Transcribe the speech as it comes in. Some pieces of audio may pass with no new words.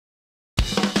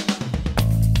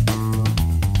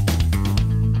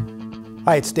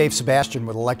Hi, it's Dave Sebastian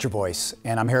with Electro-Voice,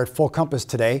 and I'm here at Full Compass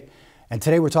today. And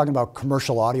today we're talking about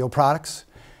commercial audio products.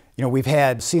 You know, we've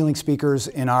had ceiling speakers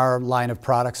in our line of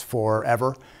products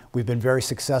forever. We've been very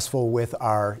successful with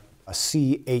our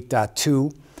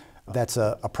C8.2. That's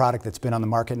a product that's been on the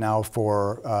market now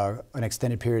for an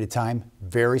extended period of time.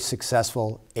 Very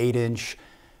successful 8-inch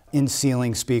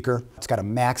in-ceiling speaker. It's got a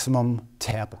maximum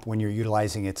tap when you're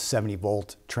utilizing its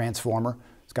 70-volt transformer.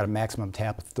 It's got a maximum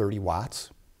tap of 30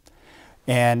 watts.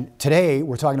 And today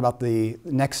we're talking about the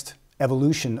next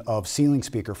evolution of ceiling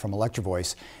speaker from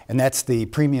Electro-Voice, and that's the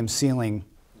premium ceiling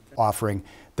offering,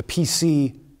 the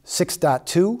PC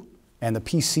 6.2 and the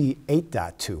PC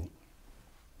 8.2.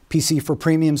 PC for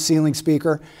premium ceiling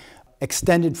speaker,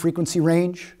 extended frequency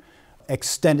range,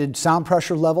 extended sound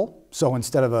pressure level. So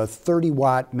instead of a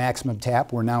 30-watt maximum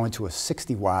tap, we're now into a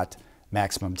 60-watt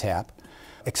maximum tap.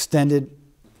 Extended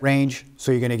range,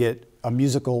 so you're going to get a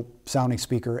musical sounding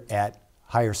speaker at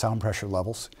higher sound pressure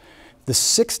levels. The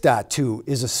 6.2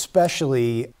 is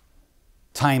especially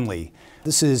timely.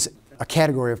 This is a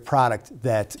category of product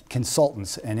that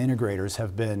consultants and integrators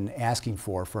have been asking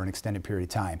for an extended period of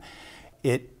time.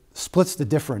 It splits the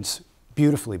difference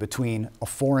beautifully between a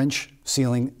 4-inch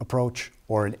ceiling approach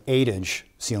or an 8-inch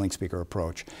ceiling speaker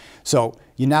approach. So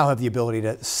you now have the ability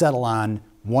to settle on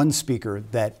one speaker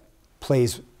that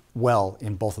plays well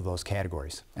in both of those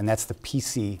categories, and that's the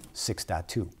PC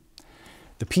 6.2.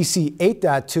 The PC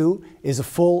 8.2 is a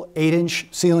full 8-inch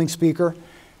ceiling speaker.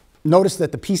 Notice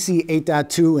that the PC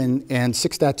 8.2 and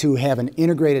 6.2 have an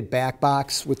integrated back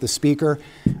box with the speaker.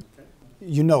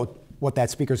 You know what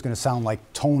that speaker is going to sound like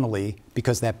tonally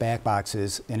because that back box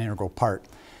is an integral part.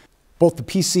 Both the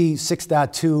PC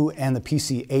 6.2 and the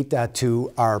PC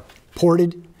 8.2 are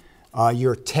ported.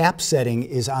 Your tap setting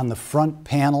is on the front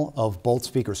panel of both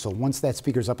speakers. So once that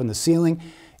speaker is up in the ceiling,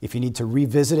 if you need to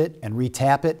revisit it and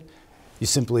re-tap it, you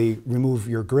simply remove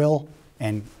your grill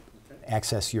and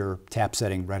access your tap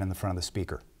setting right on the front of the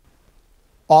speaker.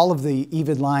 All of the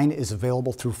EVID line is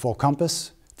available through Full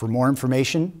Compass. For more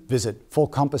information, visit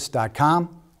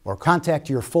fullcompass.com or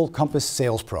contact your Full Compass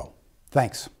sales pro.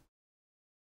 Thanks.